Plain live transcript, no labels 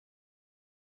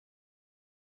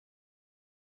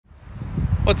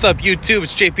What's up, YouTube?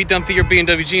 It's JP Dunphy, your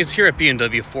BMW Genius here at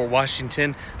BMW 4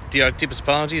 Washington. Deepest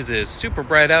apologies, it is super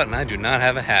bright out and I do not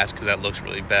have a hat because that looks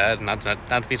really bad. Not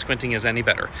to be squinting is any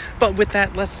better. But with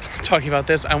that, let's talk about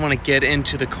this. I want to get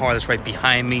into the car that's right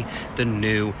behind me, the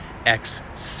new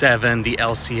X7, the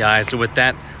LCI. So with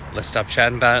that, let's stop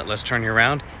chatting about it. Let's turn you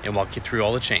around and walk you through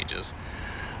all the changes.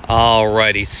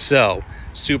 Alrighty, so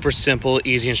super simple,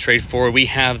 easy and straightforward. We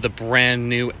have the brand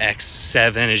new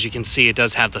X7. As you can see, it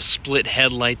does have the split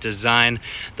headlight design,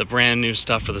 the brand new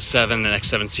stuff for the 7 and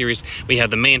X7 series. We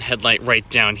have the main headlight right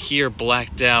down here,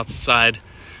 blacked out side,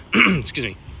 excuse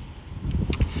me,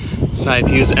 side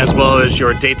views, as well as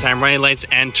your daytime running lights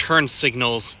and turn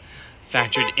signals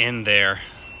factored in there.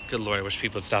 Good Lord, I wish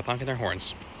people would stop honking their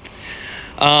horns.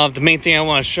 The main thing I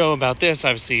want to show about this,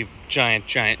 obviously, giant,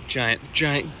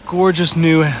 gorgeous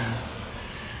new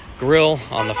grille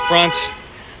on the front.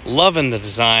 Loving the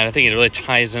design. I think it really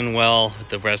ties in well with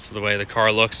the rest of the way the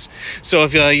car looks. So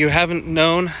if you haven't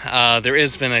known, there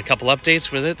has been a couple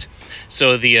updates with it.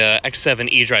 So the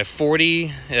X7 eDrive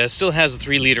 40 still has a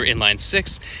 3-liter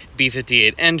inline-6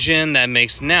 B58 engine that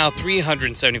makes now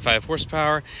 375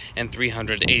 horsepower and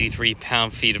 383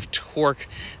 pound-feet of torque,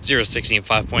 0-60 in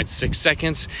 5.6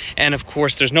 seconds. And of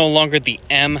course, there's no longer the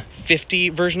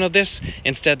M50 version of this.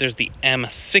 Instead, there's the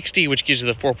M60, which gives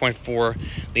you the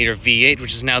 4.4-liter V8,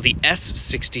 which is now the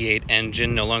S68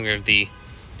 engine, no longer the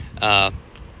the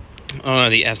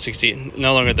F60,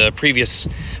 no longer the previous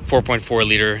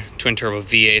 4.4-liter twin-turbo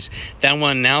V8. That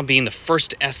one now being the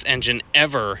first S engine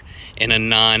ever in a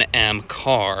non-M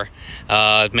car.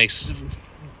 It makes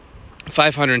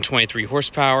 523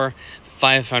 horsepower,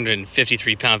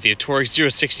 553 pound-feet of torque,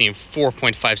 0-60 in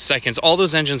 4.5 seconds. All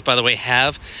those engines, by the way,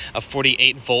 have a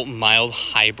 48-volt mild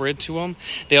hybrid to them.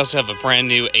 They also have a brand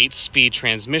new 8-speed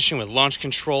transmission with launch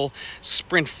control,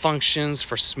 sprint functions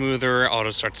for smoother auto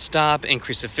start-stop,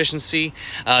 increased efficiency.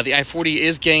 The i40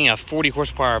 is getting a 40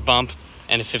 horsepower bump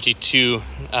and a 52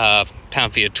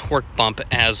 pound-feet of torque bump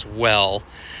as well.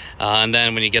 And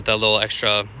then when you get that little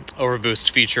extra overboost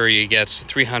feature, you get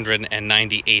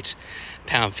 398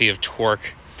 pound-feet of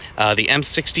torque. The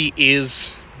M60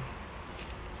 is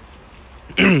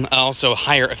also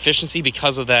higher efficiency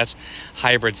because of that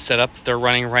hybrid setup that they're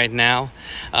running right now.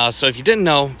 So if you didn't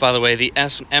know, by the way, the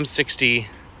M60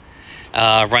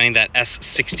 running that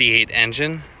S68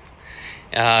 engine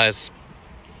is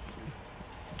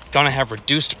going to have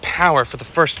reduced power for the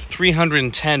first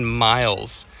 310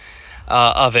 miles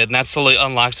of it, and that slowly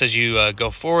unlocks as you go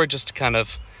forward. Just to kind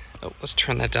of, let's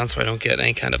turn that down so I don't get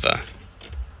any kind of a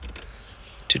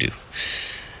to-do.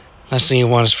 Last thing you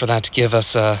want is for that to give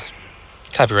us a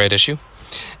copyright issue.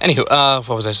 Anywho,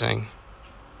 what was I saying?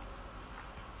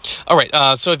 All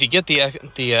right, so if you get the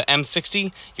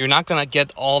M60, you're not going to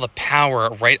get all the power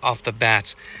right off the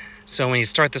bat. So when you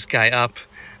start this guy up,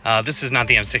 this is not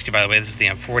the M60, by the way, this is the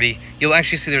M40. You'll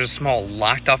actually see there's a small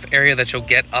locked off area that you'll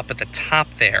get up at the top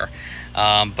there.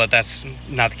 But that's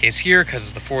not the case here because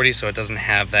it's the 40, so it doesn't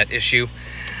have that issue.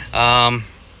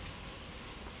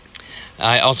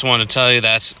 I also want to tell you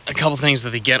that a couple things that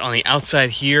they get on the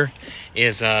outside here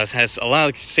is has a lot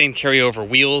of the same carryover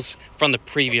wheels from the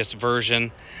previous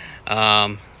version.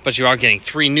 But you are getting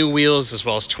 3 new wheels as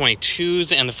well as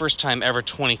 22s, and the first time ever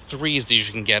 23s that you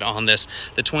can get on this.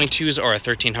 The 22s are a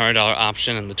 $1,300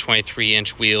 option, and the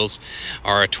 23-inch wheels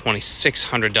are a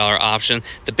 $2,600 option.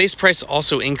 The base price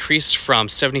also increased from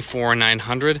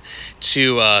 $74,900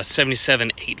 to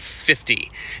 $77,850,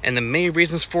 and the main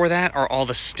reasons for that are all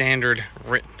the standard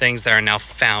things that are now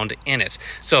found in it.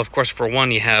 So, of course, for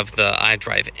one, you have the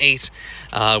iDrive 8,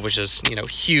 which is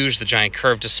huge, the giant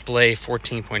curved display,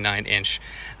 14.9-inch.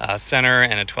 Center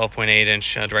and a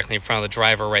 12.8-inch directly in front of the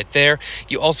driver right there.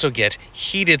 You also get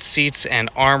heated seats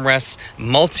and armrests.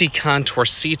 Multi-contour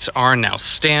seats are now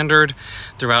standard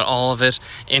throughout all of it.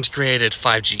 Integrated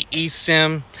 5G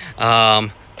eSIM.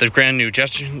 The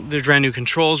brand new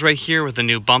controls right here with the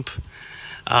new bump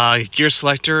gear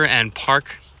selector and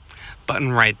park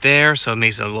button right there, so it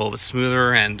makes it a little bit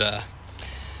smoother and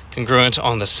congruent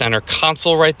on the center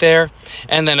console right there.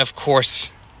 And then, of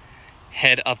course,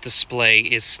 head-up display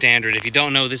is standard. If you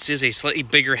don't know, this is a slightly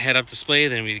bigger head-up display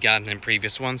than we've gotten in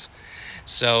previous ones,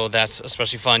 so that's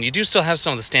especially fun. You do still have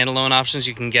some of the standalone options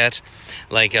you can get,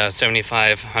 like a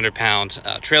 7,500-pound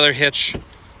trailer hitch.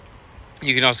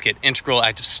 You can also get integral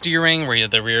active steering, where you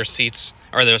have the rear seats,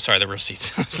 or the rear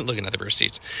seats. I was looking at the rear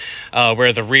seats,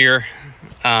 where the rear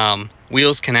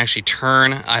wheels can actually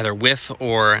turn either with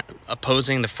or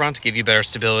opposing the front to give you better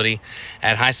stability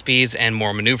at high speeds and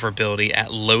more maneuverability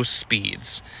at low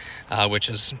speeds. which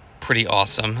is pretty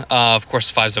awesome. Of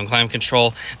course, 5-zone climate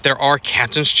control. There are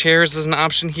captain's chairs as an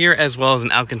option here, as well as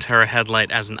an Alcantara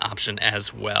headlight as an option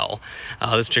as well.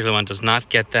 This particular one does not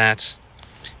get that,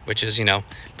 which is, you know,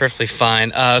 perfectly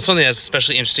fine. Something that's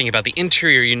especially interesting about the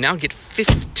interior, you now get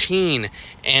 15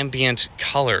 ambient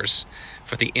colors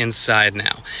for the inside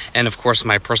now. And of course,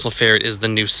 my personal favorite is the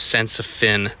new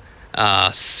Sensafin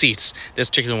seats. This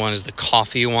particular one is the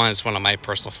coffee one. It's one of my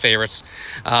personal favorites.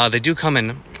 They do come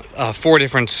in 4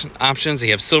 different options. They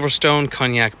have Silverstone,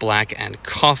 Cognac, Black, and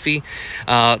Coffee.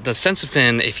 The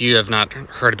Sensafin, if you have not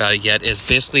heard about it yet, is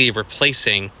basically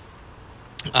replacing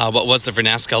what was the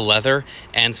Vernasca leather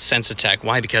and Sensatec.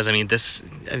 Why? Because I mean this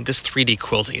 3D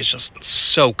quilting is just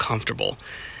so comfortable.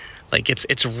 Like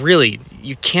it's really,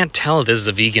 you can't tell this is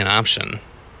a vegan option.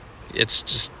 It's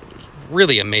just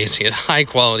really amazing. It's high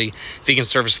quality vegan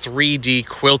service 3D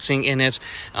quilting in it,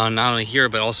 not only here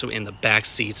but also in the back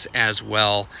seats as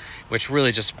well, which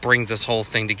really just brings this whole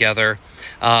thing together.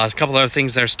 A couple other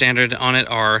things that are standard on it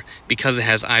are, because it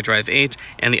has iDrive 8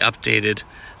 and the updated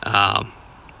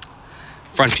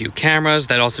front view cameras,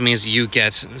 that also means you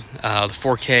get the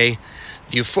 4K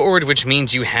view forward, which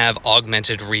means you have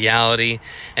augmented reality.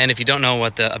 And if you don't know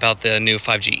about the new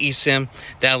 5G eSIM,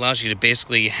 that allows you to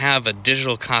basically have a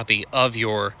digital copy of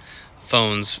your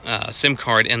phone's SIM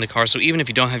card in the car. So even if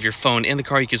you don't have your phone in the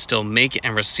car, you can still make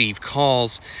and receive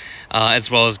calls,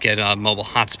 as well as get a mobile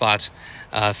hotspot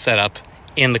set up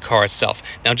in the car itself.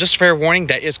 Now, just fair warning,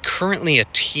 that is currently a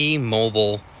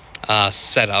T-Mobile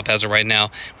setup as of right now.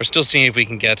 We're still seeing if we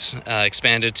can get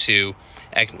expanded to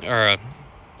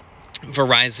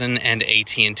Verizon and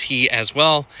AT&T as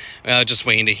well. Just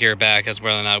waiting to hear back as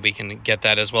whether or not we can get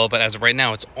that as well. But as of right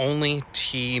now, it's only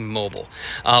T-Mobile.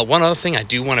 One other thing I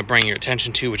do want to bring your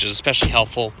attention to, which is especially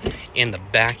helpful in the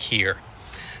back here.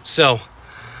 So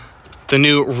the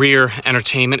new rear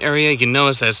entertainment area, you can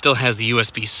notice that it still has the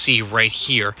USB-C right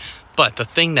here. But the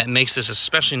thing that makes this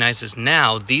especially nice is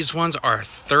now these ones are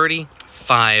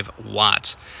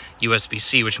 35-watt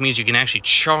USB-C, which means you can actually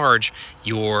charge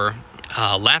your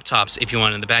laptops if you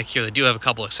want. In the back here, they do have a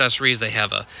couple accessories. They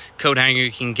have a coat hanger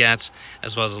you can get,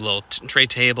 as well as a little tray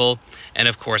table, and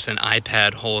of course an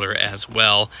iPad holder as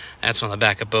well. That's on the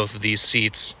back of both of these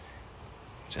seats.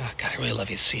 Oh God, I really love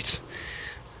these seats.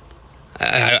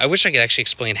 I wish I could actually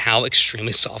explain how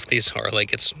extremely soft these are.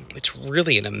 Like it's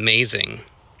really an amazing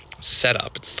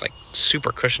setup. It's like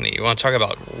super cushiony. You want to talk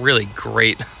about really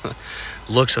great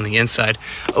looks on the inside.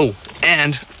 Oh,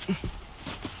 and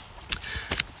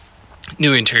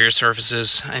new interior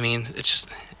surfaces. I mean, it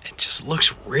just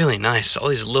looks really nice. All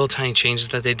these little tiny changes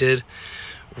that they did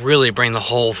really bring the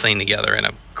whole thing together in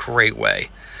a great way.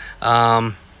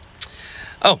 Oh,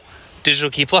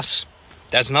 Digital Key Plus.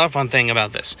 That's another fun thing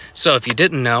about this. So if you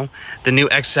didn't know, the new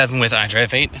X7 with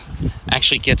iDrive 8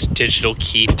 actually gets Digital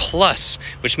Key Plus,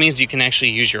 which means you can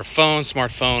actually use your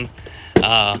smartphone,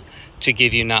 to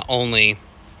give you not only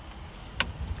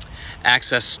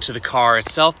access to the car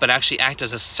itself, but actually act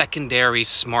as a secondary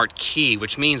smart key,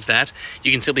 which means that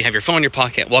you can simply have your phone in your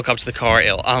pocket, walk up to the car,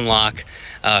 it'll unlock,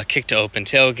 kick to open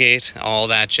tailgate, all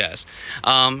that jazz.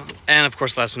 And of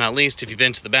course, last but not least, if you've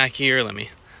been to the back here, let me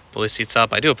pull these seats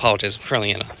up. I do apologize, I'm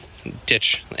currently in a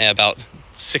ditch about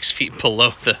 6 feet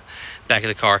below the back of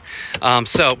the car.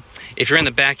 So if you're in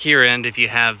the back here and if you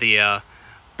have the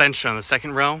bench on the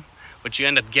second row, what you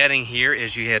end up getting here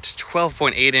is you get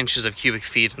 12.8 inches of cubic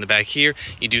feet in the back here.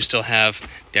 You do still have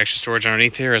the extra storage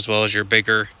underneath here, as well as your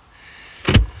bigger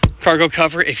cargo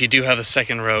cover if you do have the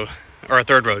second row or a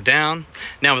third row down.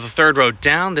 Now with the third row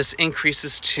down, this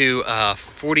increases to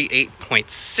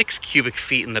 48.6 cubic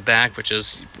feet in the back, which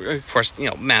is, of course, you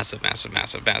know, massive, massive,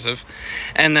 massive, massive.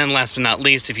 And then last but not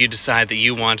least, if you decide that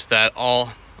you want that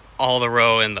all the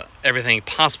row and everything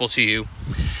possible to you,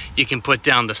 you can put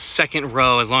down the second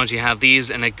row as long as you have these,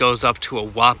 and it goes up to a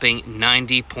whopping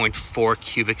 90.4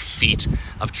 cubic feet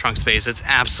of trunk space. It's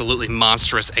absolutely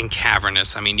monstrous and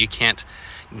cavernous. I mean, you can't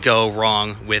go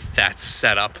wrong with that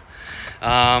setup.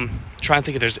 Trying to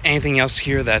think if there's anything else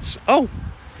here that's... Oh,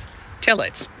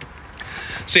 taillights.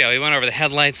 So yeah, we went over the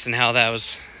headlights and how that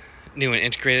was new and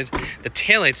integrated. The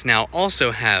taillights now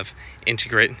also have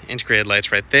integrated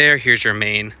lights right there. Here's your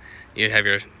main... You have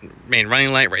your main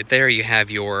running light right there. You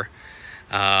have your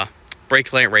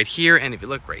brake light right here. And if you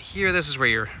look right here, this is where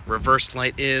your reverse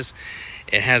light is.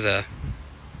 It has a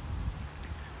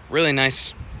really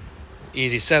nice,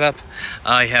 easy setup.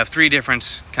 You have 3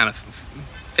 different kind of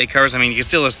fake covers. I mean, you can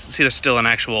still see there's still an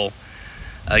actual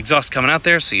exhaust coming out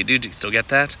there, so you do still get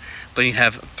that. But you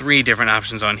have 3 different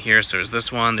options on here. So there's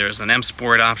this one, there's an M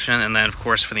Sport option, and then of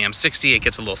course for the M60 it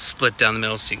gets a little split down the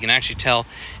middle, so you can actually tell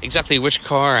exactly which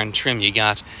car and trim you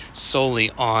got solely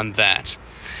on that.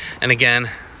 And again,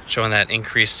 showing that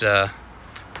increased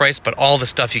price, but all the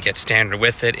stuff you get standard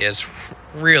with it is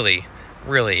really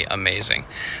amazing.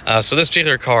 So this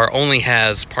particular car only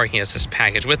has parking assist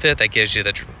package with it. That gives you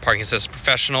the parking assist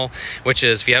professional, which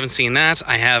is, if you haven't seen that,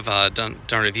 I have done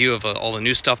a review of all the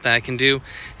new stuff that I can do,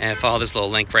 and follow this little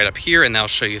link right up here and that'll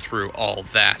show you through all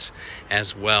that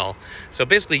as well. So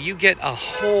basically you get a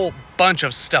whole bunch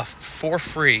of stuff for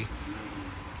free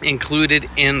included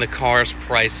in the car's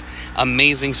price.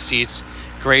 Amazing seats,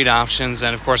 great options,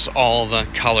 and of course all the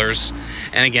colors.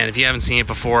 And again, if you haven't seen it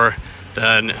before,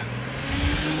 then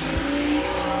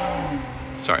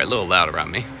sorry, a little loud around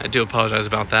me. I do apologize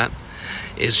about that.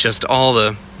 It's just all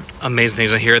the amazing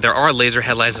things on here. There are laser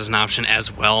headlights as an option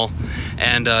as well.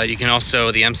 And you can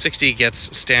also, the M60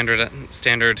 gets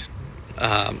standard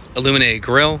illuminated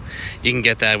grille. You can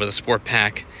get that with a sport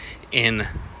pack in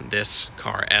this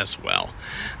car as well.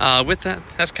 With that,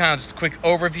 that's kind of just a quick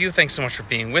overview. Thanks so much for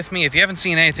being with me. If you haven't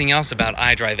seen anything else about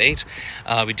iDrive 8,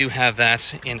 we do have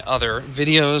that in other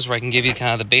videos where I can give you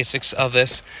kind of the basics of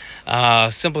this.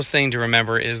 Simplest thing to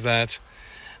remember is that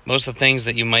most of the things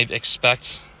that you might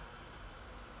expect,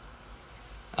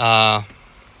 I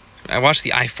watched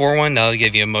the i4 one. That'll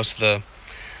give you most of the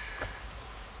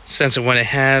sense of what it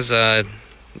has.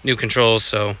 New controls,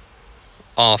 so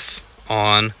off,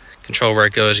 on, control where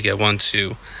it goes. You get 1,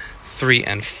 2, 3,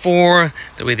 and 4.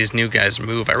 The way these new guys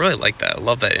move, I really like that. I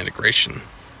love that integration.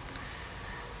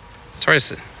 Sorry to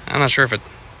say, I'm not sure if it's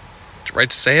right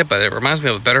to say it, but it reminds me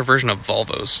of a better version of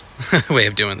Volvo's way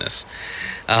of doing this.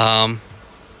 Yeah,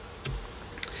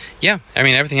 I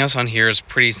mean, everything else on here is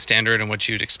pretty standard and what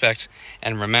you'd expect.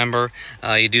 And remember,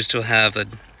 you do still have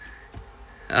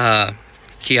a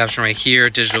key option right here,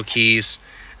 digital keys,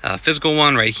 physical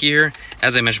one right here.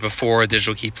 As I mentioned before,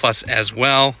 digital key plus as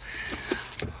well.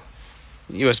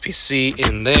 USB-C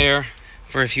in there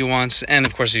for if you want. And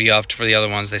of course, if you opt for the other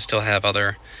ones, they still have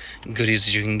other goodies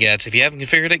that you can get. If you haven't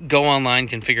configured it, go online,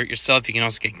 configure it yourself. You can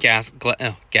also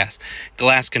get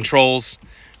glass controls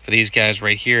for these guys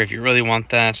right here if you really want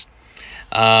that.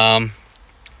 And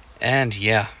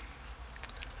yeah,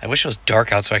 I wish it was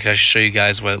dark out so I could actually show you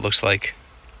guys what it looks like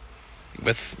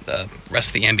with the rest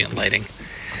of the ambient lighting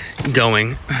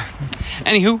going.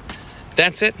 Anywho,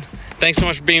 that's it. Thanks so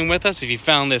much for being with us. If you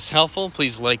found this helpful,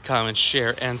 please like, comment,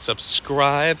 share, and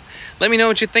subscribe. Let me know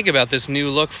what you think about this new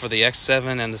look for the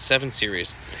X7 and the 7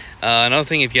 Series. Another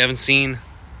thing, if you haven't seen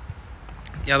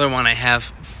the other one, I have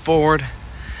Ford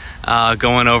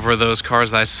going over those cars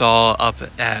that I saw up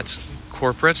at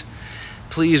corporate.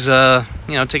 Please,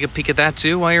 take a peek at that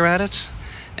too while you're at it.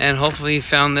 And hopefully you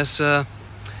found this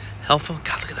helpful.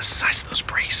 God, look at the size of those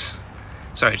brakes.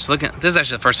 Sorry, just looking. This is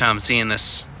actually the first time I'm seeing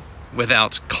this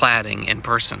without cladding in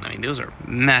person. I mean, those are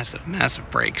massive, massive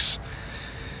brakes.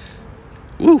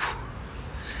 Woo!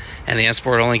 And the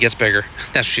S-Sport only gets bigger.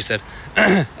 That's what she said.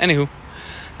 Anywho,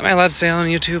 am I allowed to say on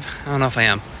YouTube? I don't know if I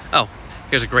am. Oh,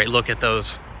 here's a great look at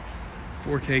those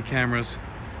 4K cameras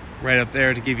right up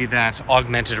there to give you that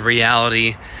augmented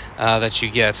reality that you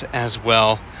get as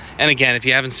well. And again, if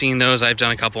you haven't seen those, I've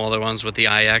done a couple other ones with the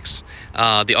iX.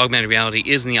 The augmented reality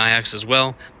is in the iX as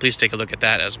well. Please take a look at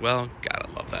that as well. God,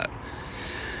 I love that.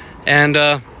 And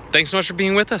thanks so much for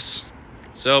being with us.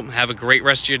 So have a great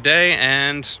rest of your day,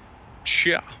 and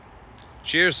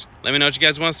cheers. Let me know what you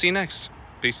guys want to see next.